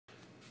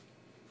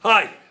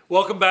Hi,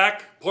 welcome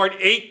back, part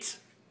 8.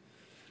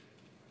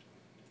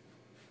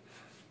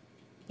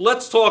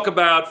 Let's talk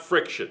about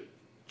friction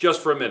just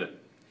for a minute.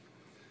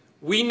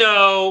 We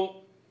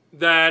know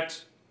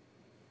that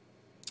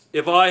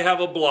if I have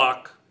a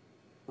block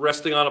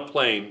resting on a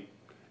plane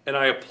and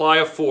I apply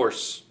a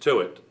force to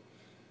it,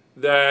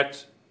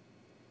 that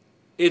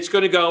it's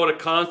going to go at a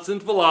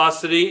constant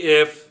velocity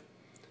if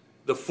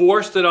the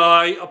force that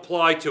I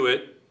apply to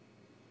it,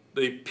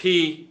 the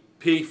P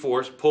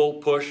force, pull,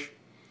 push,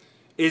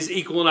 is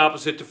equal and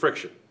opposite to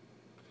friction.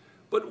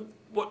 But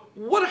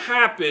what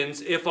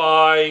happens if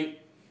I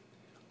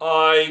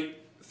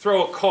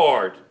throw a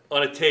card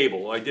on a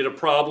table? I did a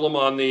problem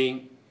on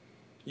the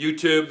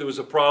YouTube. There was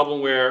a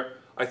problem where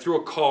I threw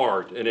a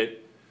card and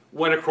it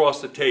went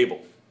across the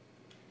table.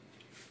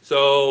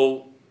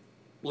 So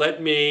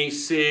let me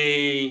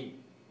see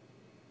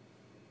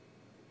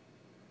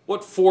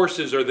what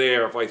forces are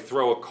there if I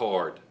throw a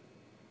card.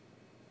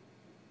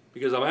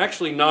 Because I'm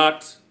actually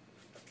not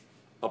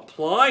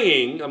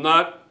applying,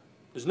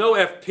 there's no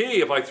FP.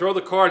 If I throw the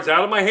cards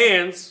out of my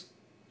hands,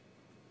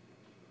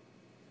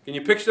 can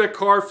you picture that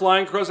card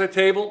flying across that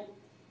table?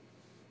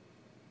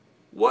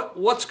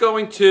 What's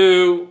going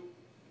to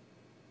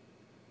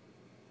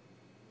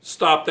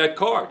stop that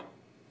card?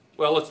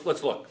 Well, let's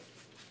look.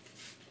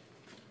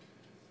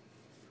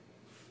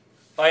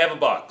 I have a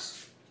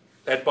box.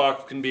 That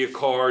box can be a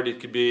card, it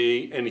could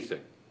be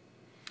anything.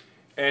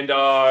 And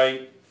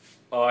I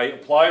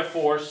apply a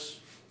force,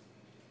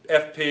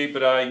 FP,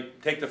 but I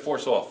take the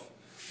force off.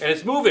 And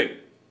it's moving.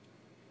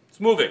 It's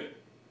moving.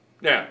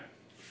 Now,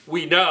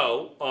 we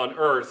know on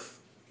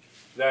Earth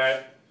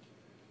that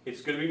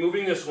it's going to be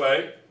moving this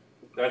way.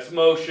 That's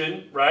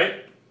motion,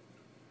 right?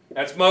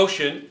 That's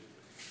motion.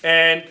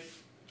 And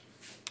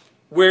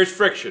where's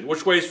friction?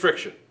 Which way is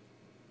friction?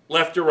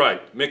 Left or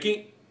right?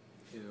 Mickey?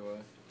 Either way.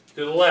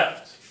 To the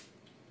left.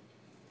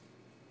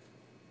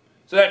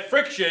 So that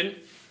friction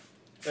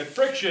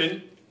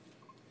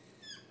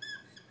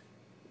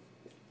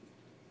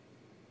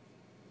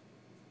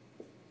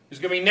is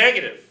going to be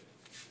negative.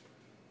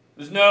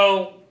 There's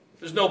no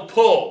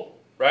pull,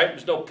 right?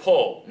 There's no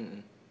pull.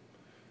 Mm-mm.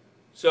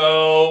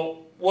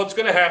 So what's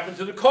going to happen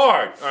to the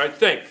card? All right,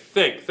 think.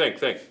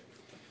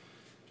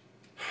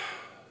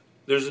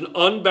 There's an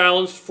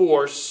unbalanced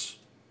force.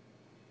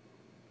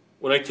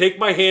 When I take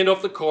my hand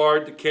off the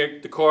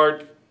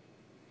card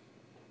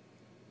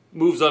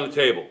moves on the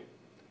table.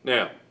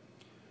 Now,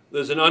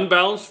 there's an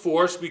unbalanced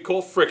force we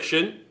call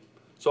friction,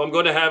 so I'm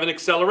going to have an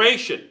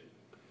acceleration.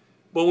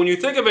 But when you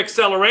think of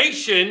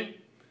acceleration,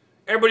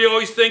 everybody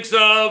always thinks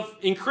of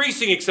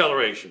increasing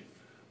acceleration.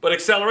 But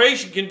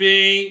acceleration can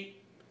be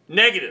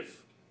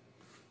negative.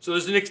 So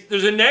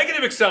there's a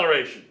negative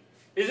acceleration.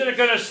 Isn't it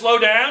going to slow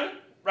down,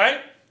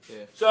 right?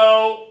 Yeah.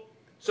 So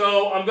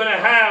I'm going to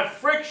have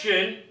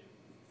friction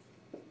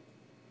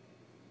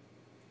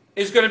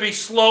is going to be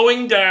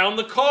slowing down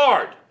the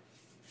card.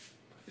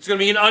 It's going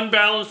to be an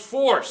unbalanced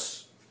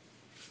force.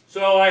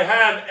 So I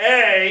have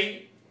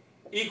A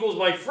equals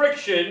my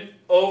friction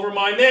over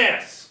my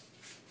mass,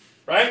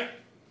 right?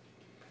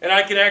 And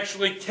I can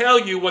actually tell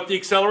you what the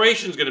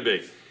acceleration is going to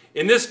be.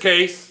 In this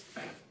case,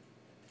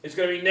 it's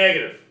going to be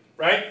negative,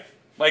 right?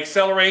 My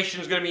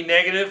acceleration is going to be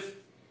negative,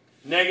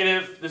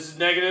 this is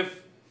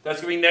negative,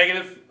 that's going to be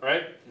negative,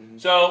 right? Mm-hmm.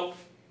 So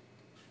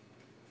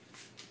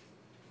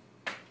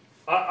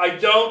I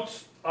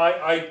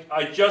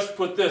just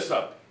put this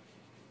up.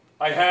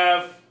 I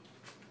have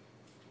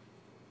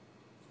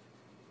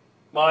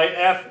my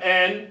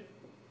Fn,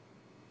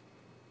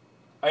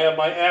 I have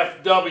my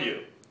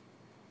Fw.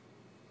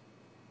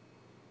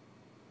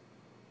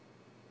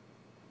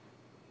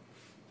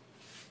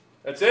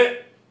 That's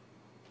it.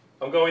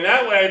 I'm going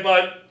that way,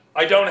 but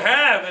I don't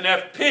have an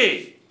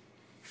Fp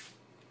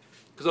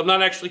because I'm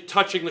not actually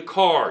touching the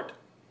card.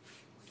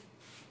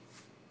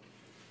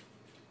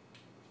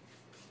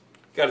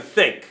 Got to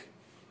think,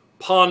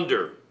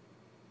 ponder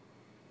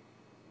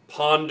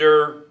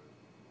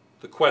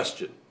the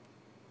question.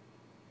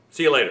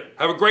 See you later.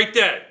 Have a great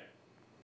day.